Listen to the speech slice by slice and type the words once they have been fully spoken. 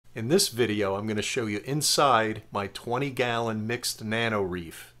In this video, I'm going to show you inside my 20-gallon mixed Nano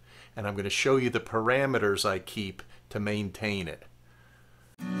Reef, and I'm going to show you the parameters I keep to maintain it.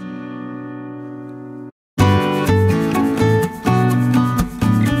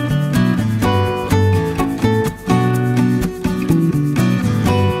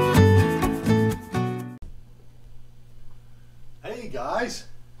 Hey guys,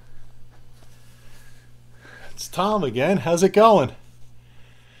 it's Tom again. How's it going?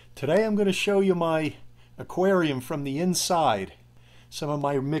 Today I'm going to show you my aquarium from the inside, some of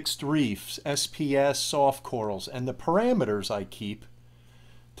my mixed reefs, SPS, soft corals, and the parameters I keep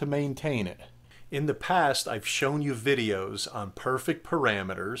to maintain it. In the past, I've shown you videos on perfect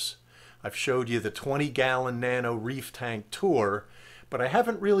parameters. I've showed you the 20-gallon Nano Reef tank tour, but I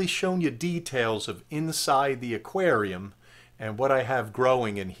haven't really shown you details of inside the aquarium and what I have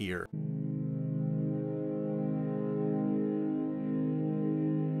growing in here.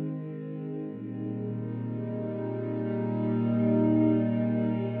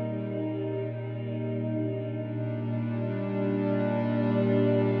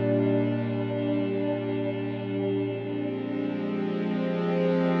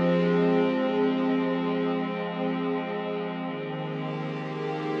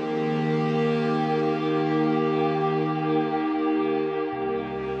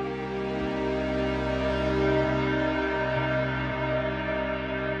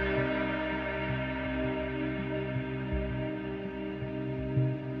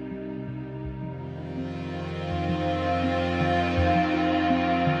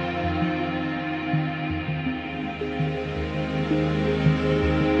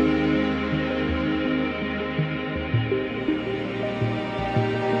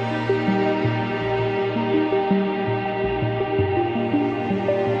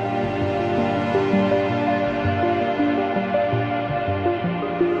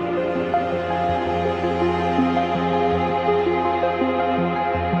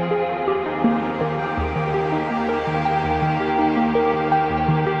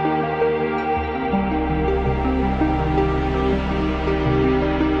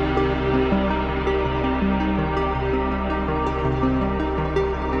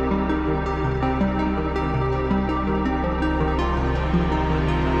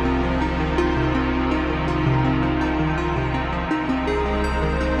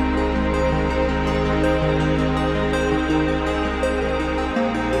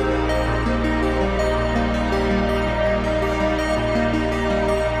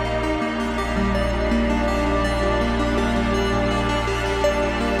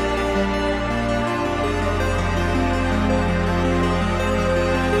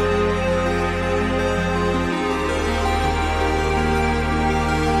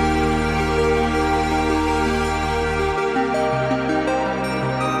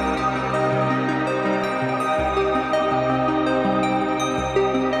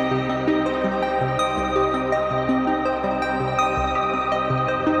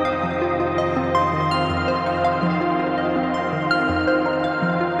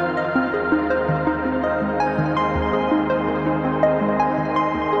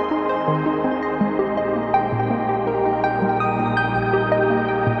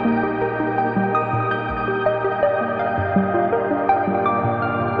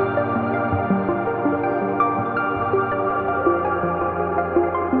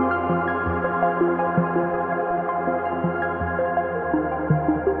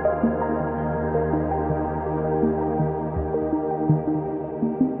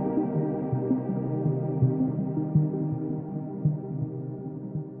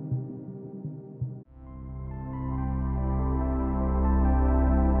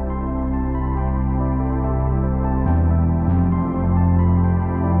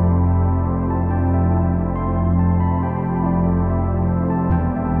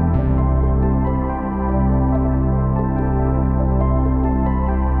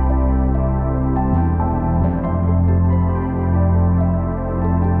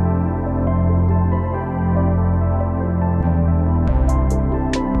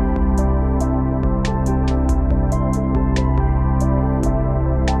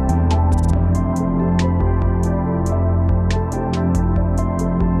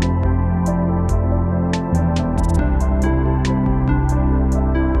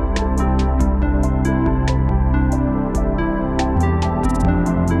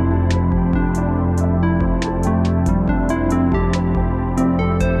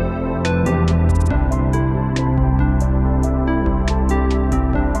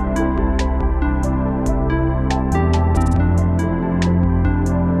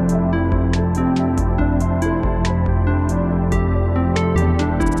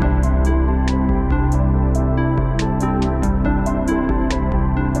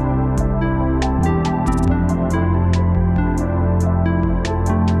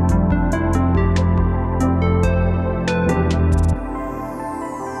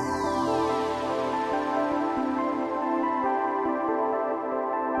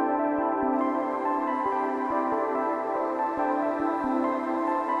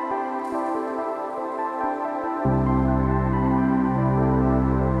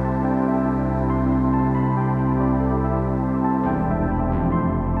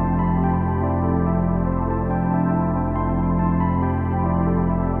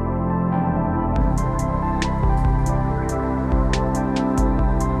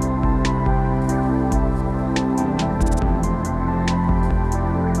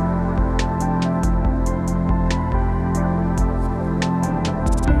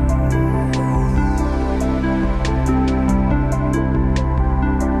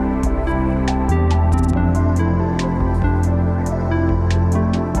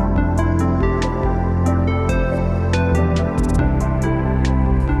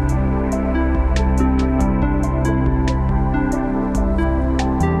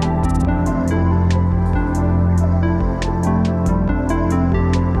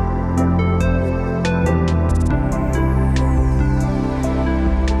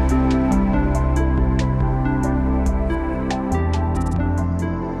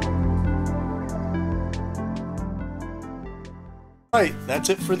 Alright, that's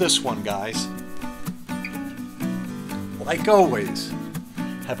it for this one, guys. Like always,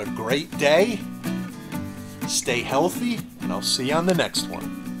 have a great day, stay healthy, and I'll see you on the next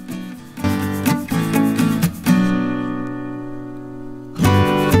one.